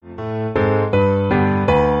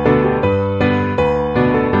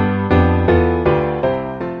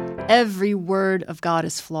of God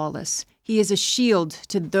is flawless. He is a shield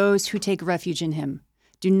to those who take refuge in him.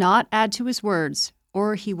 Do not add to his words,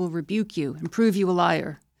 or he will rebuke you and prove you a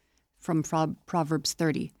liar. From Proverbs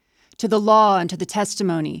 30. To the law and to the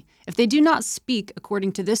testimony. If they do not speak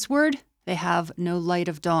according to this word, they have no light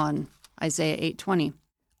of dawn. Isaiah 8:20.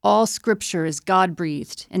 All scripture is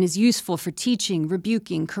God-breathed and is useful for teaching,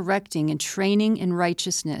 rebuking, correcting, and training in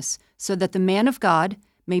righteousness, so that the man of God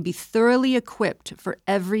may be thoroughly equipped for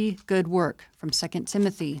every good work. From 2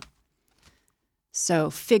 Timothy. So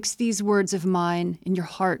fix these words of mine in your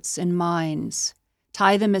hearts and minds.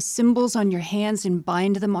 Tie them as symbols on your hands and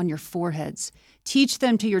bind them on your foreheads. Teach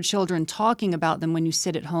them to your children, talking about them when you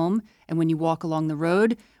sit at home and when you walk along the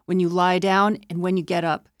road, when you lie down and when you get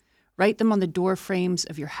up. Write them on the door frames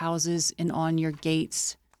of your houses and on your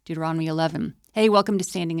gates. Deuteronomy 11. Hey, welcome to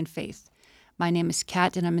Standing in Faith. My name is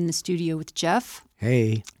Kat, and I'm in the studio with Jeff.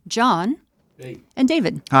 Hey. John. Hey. And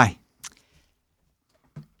David. Hi.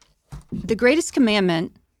 The greatest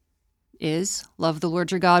commandment is love the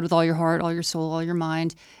Lord your God with all your heart, all your soul, all your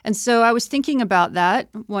mind. And so I was thinking about that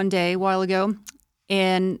one day a while ago,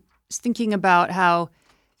 and was thinking about how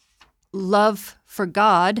love for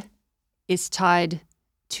God is tied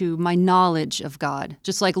to my knowledge of God,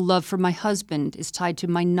 just like love for my husband is tied to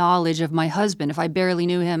my knowledge of my husband. If I barely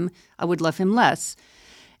knew him, I would love him less.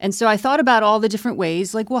 And so I thought about all the different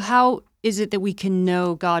ways, like, well, how is it that we can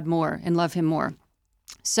know God more and love him more?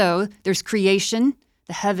 So there's creation.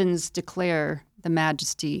 The heavens declare the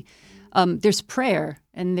majesty. There's prayer,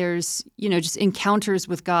 and there's, just encounters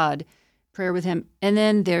with God, prayer with him. And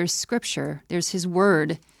then there's scripture. There's his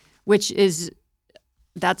word,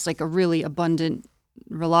 that's like a really abundant,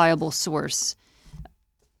 reliable source.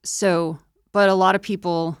 So, but a lot of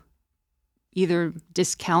people either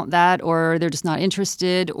discount that, or they're just not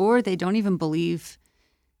interested, or they don't even believe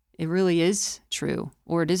it really is true,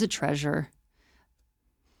 or it is a treasure.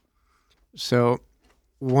 So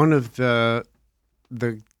one of the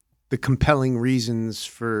compelling reasons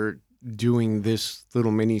for doing this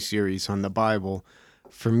little mini-series on the Bible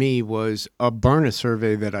for me was a Barna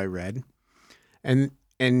survey that I read. And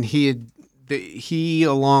he,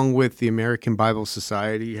 along with the American Bible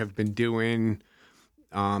Society, have been doing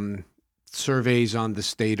surveys on the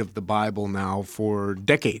state of the Bible now for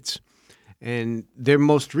decades. And their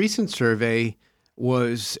most recent survey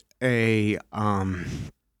was it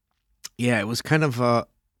was kind of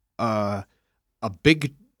a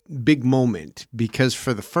big moment, because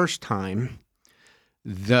for the first time,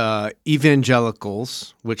 the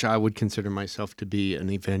evangelicals, which I would consider myself to be an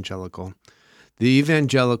evangelical, the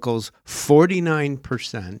evangelicals,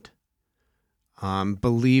 49%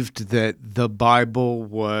 believed that the Bible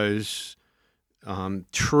was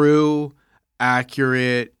true,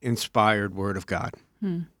 accurate, inspired Word of God.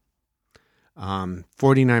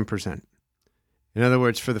 49%. In other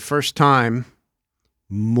words, for the first time,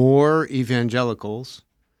 more evangelicals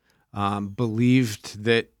believed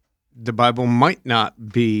that the Bible might not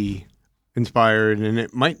be inspired, and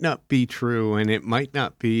it might not be true, and it might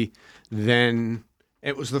not be. Then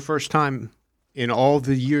it was the first time in all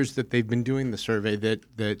the years that they've been doing the survey that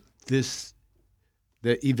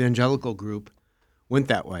the evangelical group went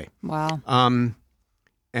that way. Wow.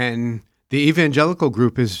 And the evangelical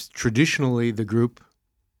group is traditionally the group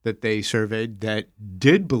that they surveyed that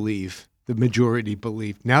did believe, the majority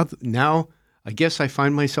believed. Now I guess I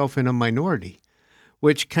find myself in a minority,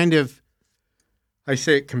 which kind of, I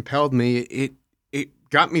say it compelled me. It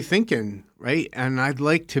got me thinking, right? And I'd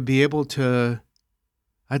like to be able to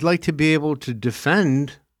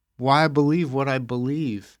defend why I believe what I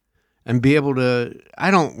believe, and be able to, I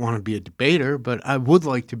don't want to be a debater, but I would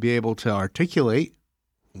like to be able to articulate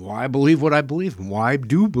why I believe what I believe and why I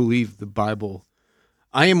do believe the Bible.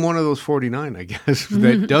 I am one of those 49, I guess,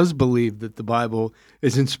 that does believe that the Bible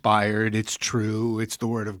is inspired, it's true, it's the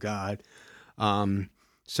Word of God.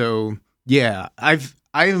 So yeah, I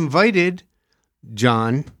invited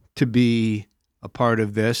John to be a part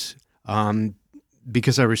of this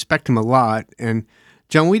because I respect him a lot. And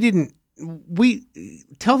John, we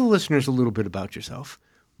tell the listeners a little bit about yourself.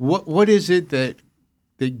 What is it that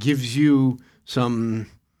gives you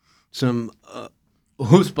some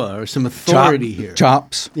chutzpah or some authority here?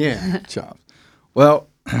 Chops. Yeah. Chops. Well,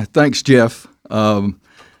 thanks, Jeff. I'm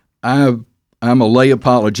a lay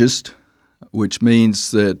apologist, which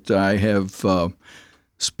means that I have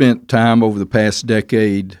spent time over the past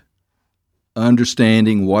decade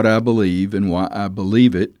understanding what I believe and why I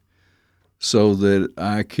believe it, so that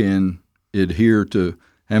I can adhere to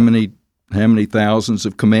how many how many thousands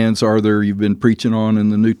of commands are there you've been preaching on in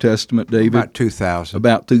the New Testament, David? About 2,000.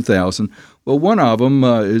 About 2,000. Well, one of them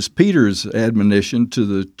is Peter's admonition to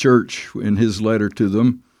the church in his letter to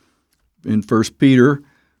them in 1 Peter,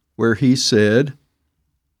 where he said,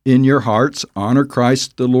 "In your hearts honor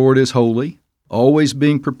Christ the Lord as holy, always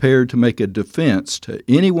being prepared to make a defense to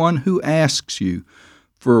anyone who asks you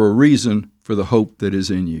for a reason for the hope that is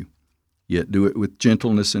in you. Yet do it with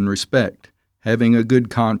gentleness and respect, having a good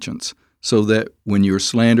conscience, so that when you are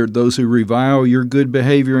slandered, those who revile your good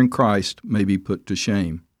behavior in Christ may be put to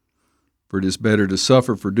shame. For it is better to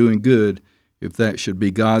suffer for doing good, if that should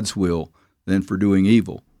be God's will, than for doing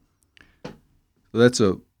evil." So that's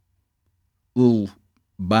a little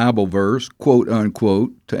Bible verse, quote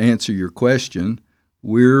unquote, to answer your question.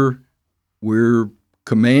 We're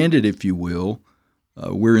commanded, if you will,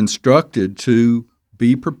 we're instructed to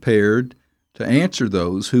be prepared to answer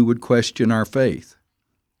those who would question our faith.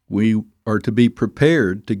 We are to be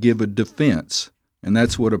prepared to give a defense, and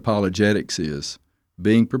that's what apologetics is,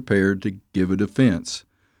 being prepared to give a defense,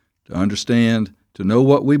 to understand, to know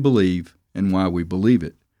what we believe and why we believe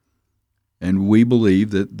it. And we believe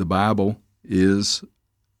that the Bible is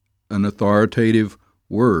an authoritative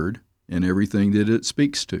word in everything that it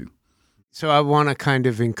speaks to. So I want to kind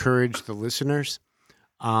of encourage the listeners.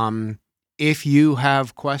 If you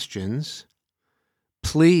have questions,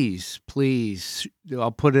 please,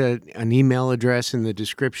 I'll put an email address in the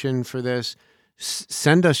description for this.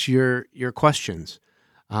 Send us your questions.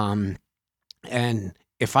 And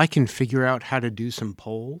if I can figure out how to do some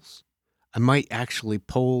polls, I might actually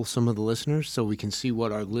poll some of the listeners so we can see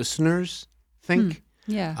what our listeners think.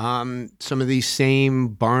 Yeah. Some of these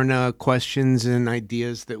same Barna questions and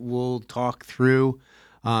ideas that we'll talk through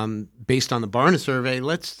based on the Barna survey.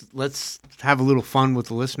 Let's have a little fun with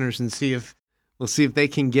the listeners and see if they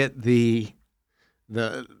can get the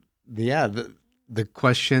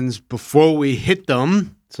questions before we hit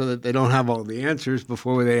them, so that they don't have all the answers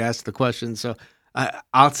before they ask the questions. So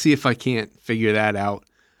I'll see if I can't figure that out,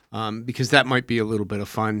 because that might be a little bit of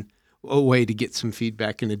fun, a way to get some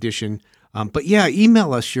feedback in addition. But yeah,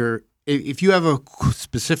 email us if you have a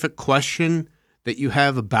specific question that you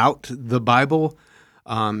have about the Bible.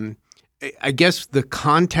 I guess the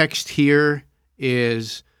context here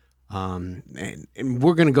is, and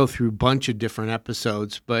we're going to go through a bunch of different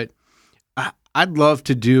episodes, but I'd love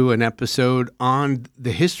to do an episode on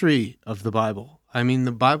the history of the Bible. I mean,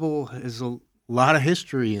 the Bible has a lot of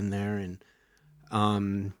history in there, and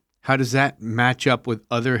how does that match up with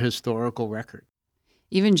other historical records?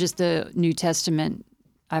 Even just the New Testament,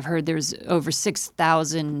 I've heard there's over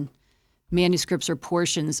 6,000 manuscripts or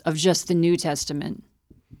portions of just the New Testament.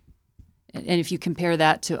 And if you compare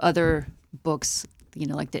that to other books,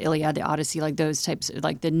 like the Iliad, the Odyssey, like those types,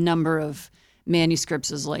 like the number of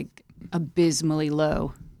manuscripts is like abysmally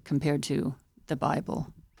low compared to the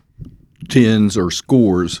Bible. Tens or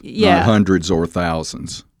scores, Yeah. not hundreds or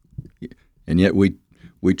thousands. And yet we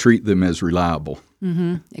treat them as reliable.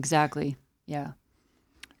 Mm-hmm. Exactly. Yeah.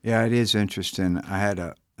 Yeah, it is interesting. I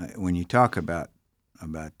had when you talk about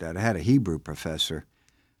that, I had a Hebrew professor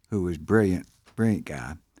who was brilliant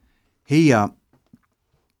guy. He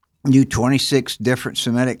knew 26 different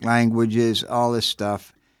Semitic languages, all this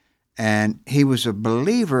stuff, and he was a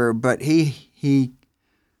believer, but he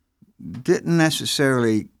didn't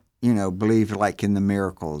necessarily, believe like in the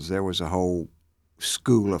miracles. There was a whole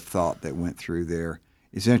school of thought that went through there.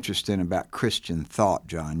 It's interesting about Christian thought,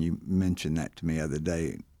 John. You mentioned that to me the other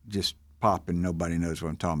day. Just popping, nobody knows what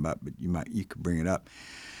I'm talking about, but you could bring it up.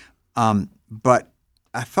 But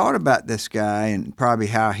I thought about this guy and probably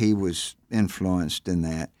how he was influenced in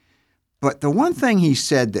that. But the one thing he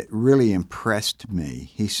said that really impressed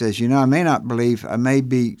me, he says, I may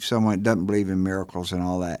be someone that doesn't believe in miracles and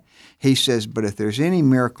all that. He says, but if there's any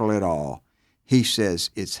miracle at all, he says,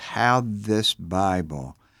 it's how this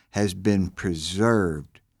Bible has been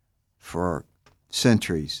preserved for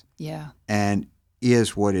centuries. Yeah. And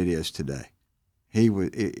is what it is today.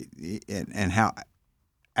 And how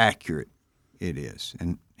accurate it is.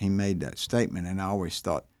 And he made that statement, and I always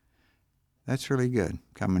thought, that's really good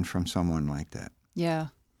coming from someone like that. Yeah.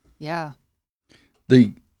 Yeah.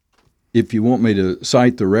 If you want me to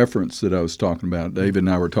cite the reference that I was talking about, David and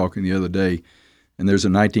I were talking the other day, and there's a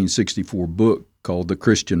 1964 book called The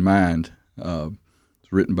Christian Mind. It's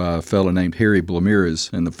written by a fellow named Harry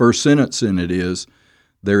Blamirez, and the first sentence in it is,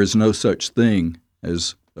 "There is no such thing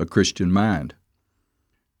as a Christian mind."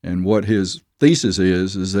 And what his thesis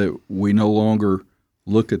is that we no longer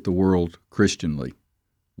look at the world Christianly.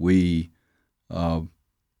 We're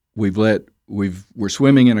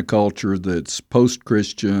swimming in a culture that's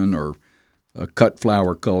post-Christian or a cut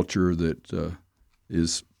flower culture that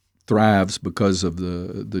thrives because of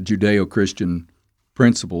the Judeo-Christian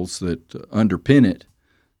principles that underpin it,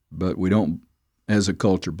 but we don't, as a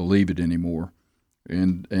culture, believe it anymore.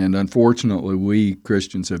 And unfortunately, we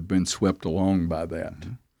Christians have been swept along by that,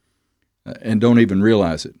 and don't even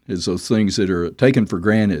realize it. It's those things that are taken for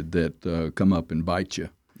granted that come up and bite you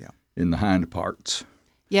in the hind parts.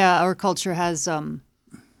 Yeah, our culture has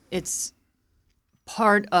it's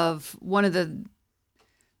part of one of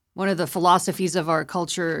the philosophies of our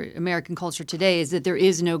culture, American culture today, is that there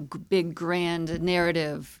is no big grand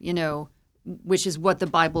narrative, which is what the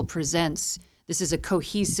Bible presents. This is a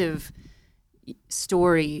cohesive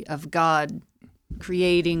story of God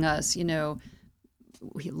creating us,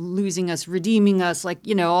 losing us, redeeming us,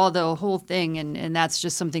 all the whole thing. And that's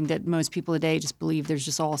just something that most people today just believe there's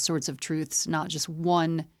just all sorts of truths, not just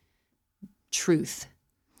one truth.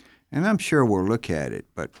 And I'm sure we'll look at it,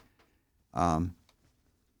 but,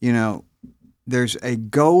 there's a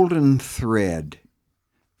golden thread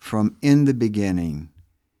from in the beginning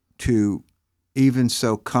to even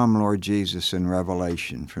so come Lord Jesus in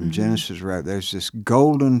Revelation. From Genesis, there's this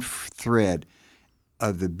golden thread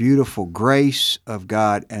of the beautiful grace of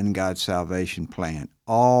God and God's salvation plan,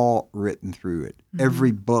 all written through it.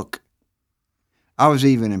 Every book. I was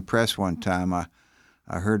even impressed one time. I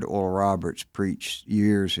heard Oral Roberts preach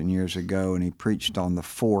years and years ago, and he preached on the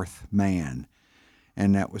fourth man.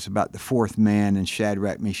 And that was about the fourth man in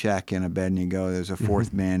Shadrach, Meshach, and Abednego. There's a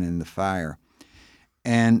fourth man in the fire.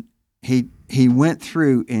 And he went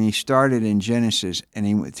through, and he started in Genesis, and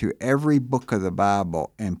he went through every book of the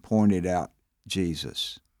Bible and pointed out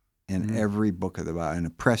Jesus in every book of the Bible in an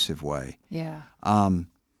impressive way. Yeah. And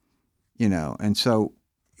so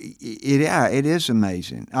it is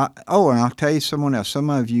amazing. And I'll tell you someone else. Some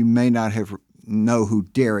of you may not know who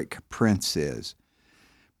Derek Prince is,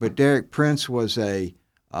 but Derek Prince was a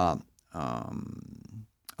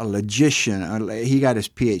logician. He got his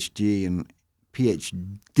PhD in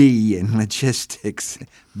logistics,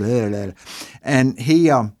 blah, blah, blah. And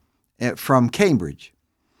he from Cambridge.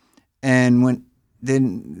 And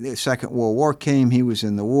then the Second World War came, he was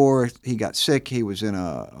in the war. He got sick. He was in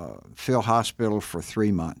a field hospital for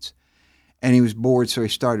 3 months, and he was bored, so he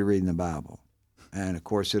started reading the Bible. And of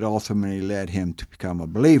course, it ultimately led him to become a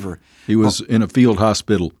believer. He was in a field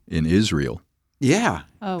hospital in Israel. Yeah.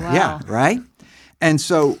 Oh, wow. Yeah, right? And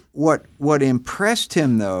so what impressed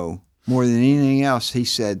him, though, more than anything else, he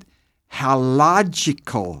said how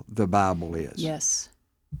logical the Bible is. Yes.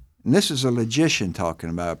 And this is a logician talking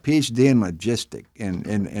about, a PhD in logistic,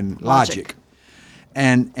 in logic.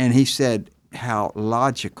 And he said how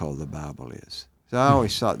logical the Bible is. So I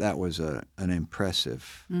always thought that was an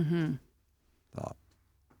impressive thought.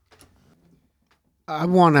 I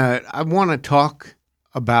want to talk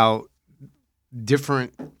about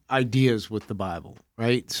different ideas with the Bible,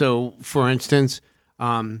 right? So, for instance,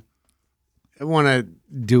 I want to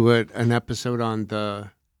do an episode on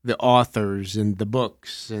the authors and the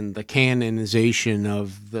books and the canonization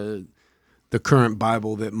of the current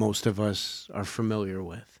Bible that most of us are familiar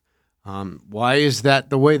with. Why is that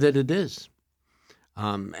the way that it is?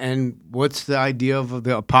 And what's the idea of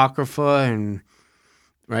the Apocrypha, and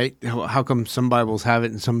right? How come some Bibles have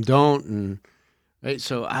it and some don't? And right,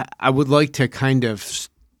 so I would like to kind of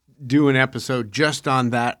do an episode just on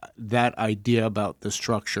that idea about the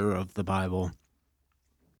structure of the Bible.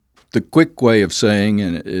 The quick way of saying,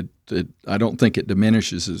 and it I don't think it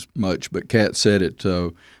diminishes as much, but Kat said it,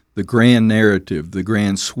 the grand narrative, the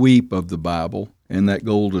grand sweep of the Bible, and that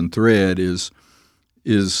golden thread is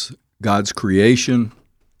God's creation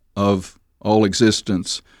of all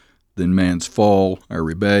existence, then man's fall, our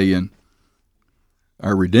rebellion,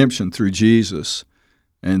 our redemption through Jesus,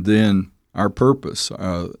 and then our purpose,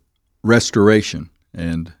 restoration,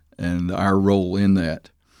 and our role in that.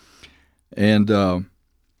 And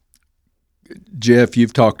Jeff,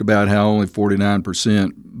 you've talked about how only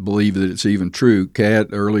 49% believe that it's even true. Kat,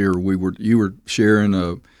 earlier you were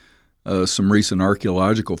sharing some recent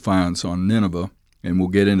archaeological finds on Nineveh, and we'll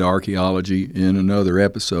get into archaeology in another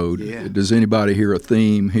episode. Yeah. Does anybody hear a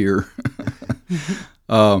theme here?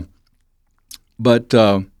 But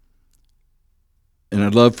and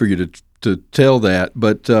I'd love for you to tell that.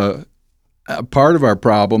 But part of our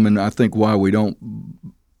problem, and I think why we don't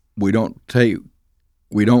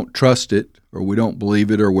trust it, or we don't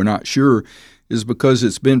believe it, or we're not sure, is because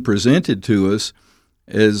it's been presented to us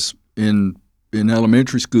as in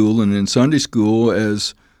elementary school and in Sunday school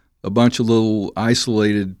as a bunch of little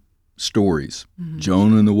isolated stories. Mm-hmm.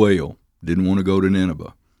 Jonah and the whale, didn't want to go to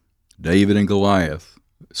Nineveh. David and Goliath,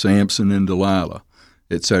 Samson and Delilah.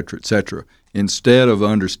 et cetera, instead of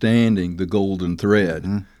understanding the golden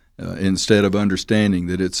thread, instead of understanding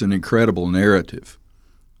that it's an incredible narrative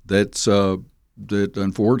that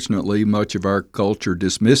unfortunately much of our culture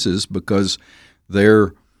dismisses because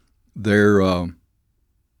their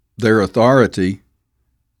authority,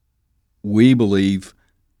 we believe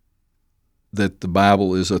that the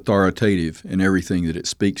Bible is authoritative in everything that it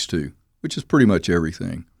speaks to, which is pretty much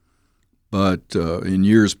everything. But in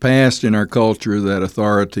years past in our culture, that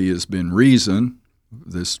authority has been reason,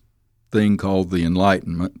 this thing called the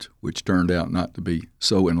Enlightenment, which turned out not to be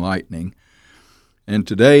so enlightening. And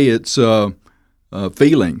today it's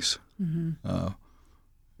feelings.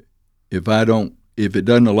 If it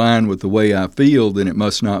doesn't align with the way I feel, then it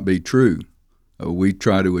must not be true. We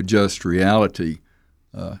try to adjust reality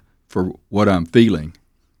for what I'm feeling.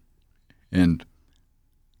 And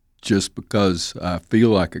just because I feel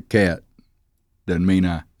like a cat doesn't mean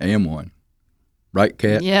I am one. Right,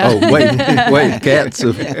 Cat? Yeah. Oh, wait,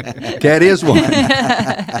 cat is one.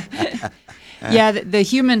 Yeah, the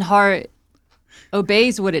human heart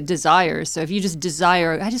obeys what it desires. So if you just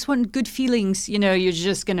desire, I just want good feelings, you're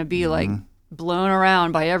just going to be like blown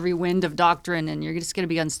around by every wind of doctrine, and you're just going to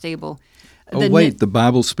be unstable. The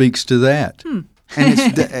Bible speaks to that.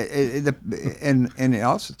 And and it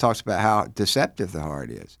also talks about how deceptive the heart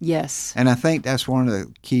is. Yes. And I think that's one of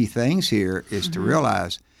the key things here is to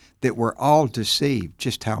realize that we're all deceived.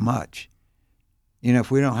 Just how much?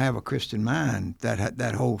 If we don't have a Christian mind,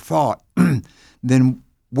 that whole thought, then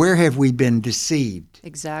where have we been deceived?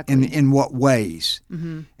 Exactly. In what ways?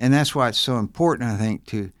 And that's why it's so important, I think,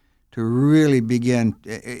 to really begin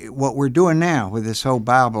what we're doing now with this whole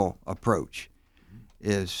Bible approach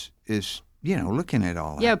is looking at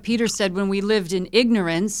all that. Yeah, Peter said when we lived in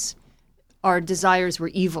ignorance, our desires were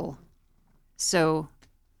evil. So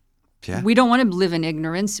we don't want to live in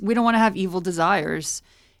ignorance. We don't want to have evil desires.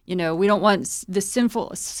 We don't want the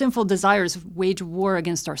sinful desires wage war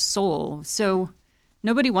against our soul. So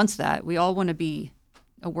nobody wants that. We all want to be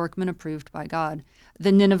a workman approved by God.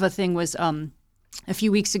 The Nineveh thing was a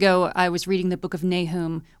few weeks ago, I was reading the book of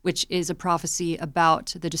Nahum, which is a prophecy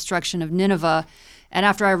about the destruction of Nineveh. And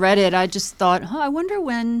after I read it, I just thought, I wonder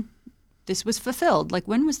when this was fulfilled. Like,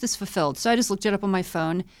 when was this fulfilled? So I just looked it up on my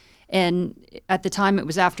phone. And at the time, it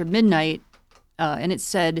was after midnight. And it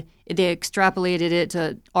said, they extrapolated it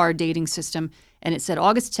to our dating system. And it said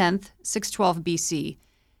August 10th, 612 BC.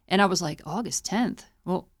 And I was like, August 10th?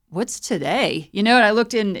 Well, what's today? And I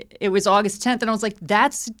looked in, it was August 10th. And I was like,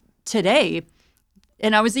 that's today.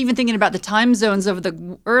 And I was even thinking about the time zones of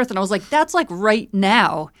the earth. And I was like, that's like right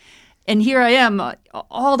now. And here I am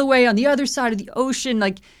all the way on the other side of the ocean,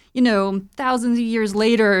 like, thousands of years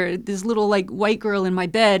later, this little like white girl in my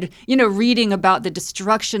bed, reading about the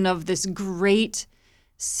destruction of this great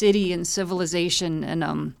city and civilization.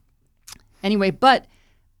 And anyway, but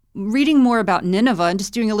reading more about Nineveh and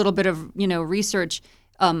just doing a little bit of, research,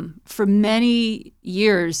 for many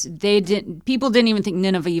years, people didn't even think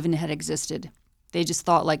Nineveh even had existed. They just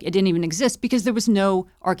thought like it didn't even exist because there was no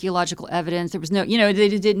archaeological evidence. There was no,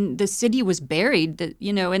 the city was buried,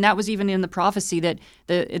 and that was even in the prophecy that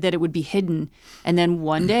it would be hidden. And then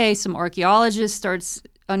one day some archaeologist starts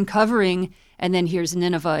uncovering, and then here's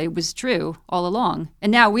Nineveh. It was true all along.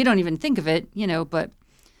 And now we don't even think of it, but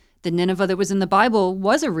the Nineveh that was in the Bible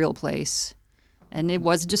was a real place, and it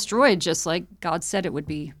was destroyed just like God said it would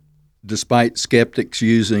be. Despite skeptics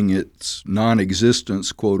using its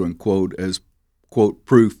non-existence, quote unquote, as quote,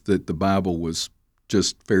 proof that the Bible was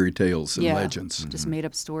just fairy tales and legends. Just made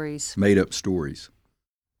up stories. Made up stories.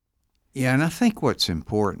 Yeah, and I think what's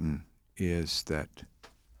important is that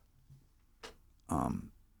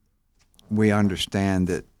we understand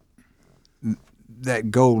that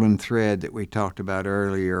that golden thread that we talked about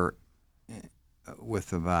earlier with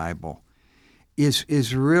the Bible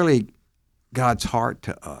is really God's heart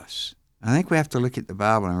to us. I think we have to look at the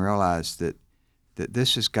Bible and realize that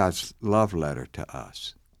this is God's love letter to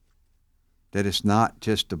us, that it's not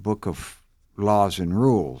just a book of laws and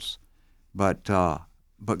rules, but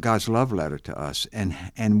God's love letter to us,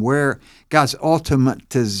 and where God's ultimate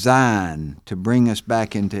design to bring us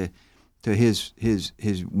back into His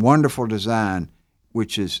wonderful design,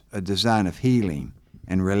 which is a design of healing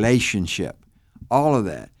and relationship, all of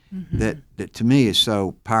that, that to me is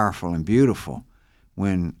so powerful and beautiful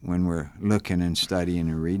when we're looking and studying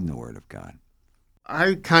and reading the Word of God.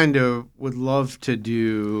 I kind of would love to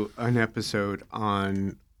do an episode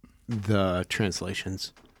on the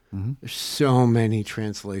translations. There's so many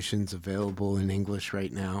translations available in English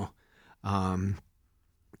right now.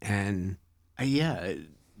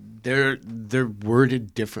 They're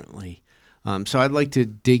worded differently. So I'd like to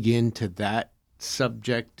dig into that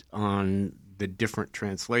subject on the different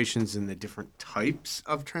translations and the different types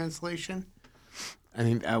of translation. I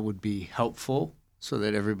think that would be helpful so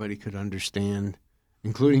that everybody could understand,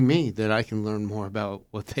 including me, that I can learn more about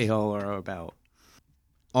what they all are about.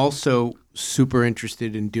 Also, super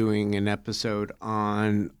interested in doing an episode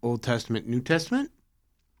on Old Testament, New Testament,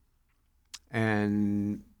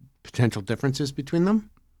 and potential differences between them.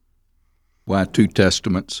 Why 2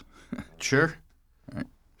 testaments? Sure.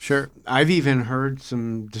 Sure. I've even heard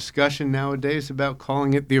some discussion nowadays about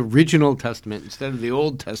calling it the original Testament instead of the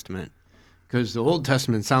Old Testament, because the Old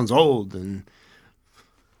Testament sounds old and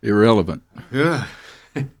Irrelevant. yeah.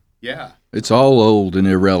 Yeah. It's all old and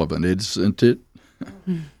irrelevant, isn't it?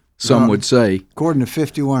 Some would say. According to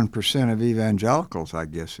 51% of evangelicals, I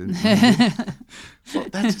guess. Well,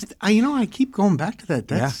 that's I keep going back to that.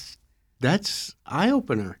 That's eye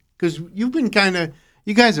opener, because you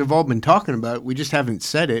guys have all been talking about it. We just haven't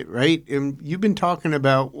said it, right? And you've been talking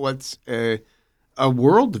about what's a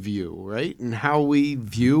worldview, right? And how we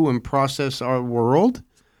view and process our world.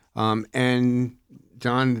 And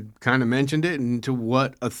John kind of mentioned it. And to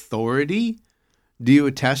what authority do you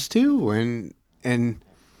attest to? And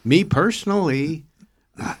me personally,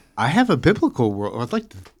 I have a biblical world.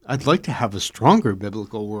 I'd like to have a stronger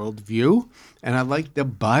biblical worldview, and I'd like the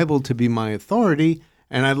Bible to be my authority.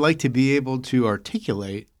 And I'd like to be able to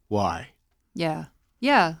articulate why. Yeah.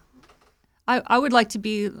 Yeah. I would like to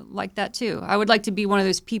be like that too. I would like to be one of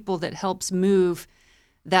those people that helps move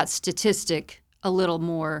that statistic a little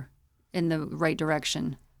more in the right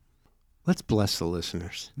direction. Let's bless the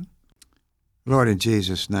listeners. Lord, in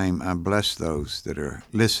Jesus' name, I bless those that are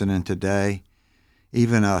listening today,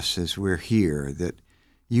 even us as we're here, that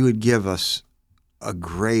you would give us a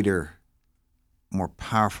greater, more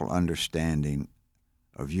powerful understanding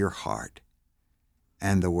of your heart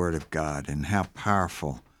and the Word of God, and how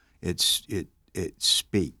powerful it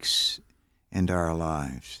speaks into our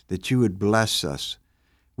lives, that you would bless us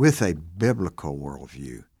with a biblical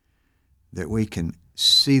worldview, that we can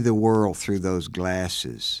see the world through those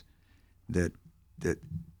glasses that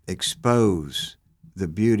expose the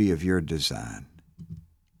beauty of your design.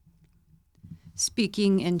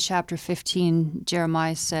 Speaking in chapter 15,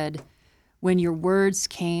 Jeremiah said, "When your words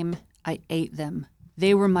came, I ate them.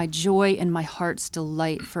 They were my joy and my heart's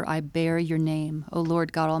delight, for I bear your name, O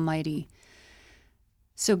Lord God Almighty."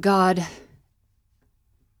 So God,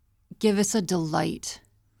 give us a delight.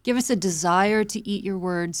 Give us a desire to eat your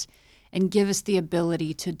words, and give us the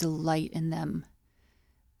ability to delight in them.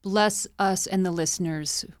 Bless us and the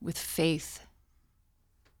listeners with faith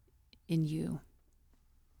in you.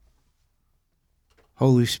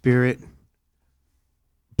 Holy Spirit,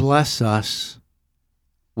 bless us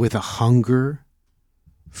with a hunger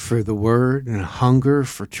for the Word and a hunger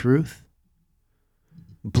for truth.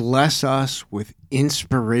 Bless us with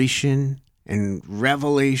inspiration and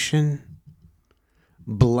revelation.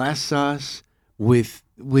 Bless us with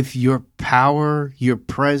your power, your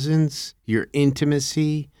presence, your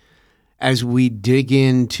intimacy as we dig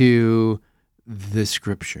into the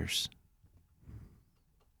Scriptures.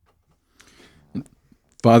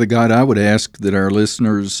 Father God, I would ask that our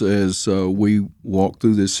listeners, as we walk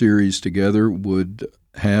through this series together, would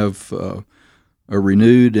have a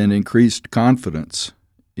renewed and increased confidence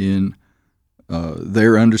in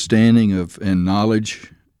their understanding of and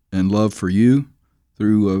knowledge and love for you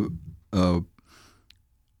through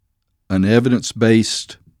an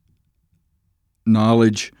evidence-based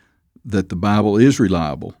knowledge that the Bible is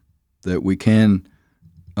reliable, that we can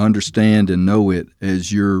understand and know it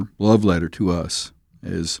as your love letter to us,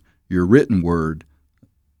 as your written word,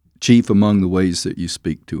 chief among the ways that you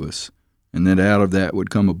speak to us. And that out of that would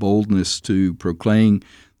come a boldness to proclaim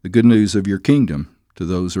the good news of your kingdom to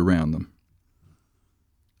those around them.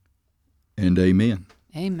 And amen.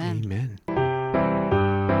 Amen. Amen.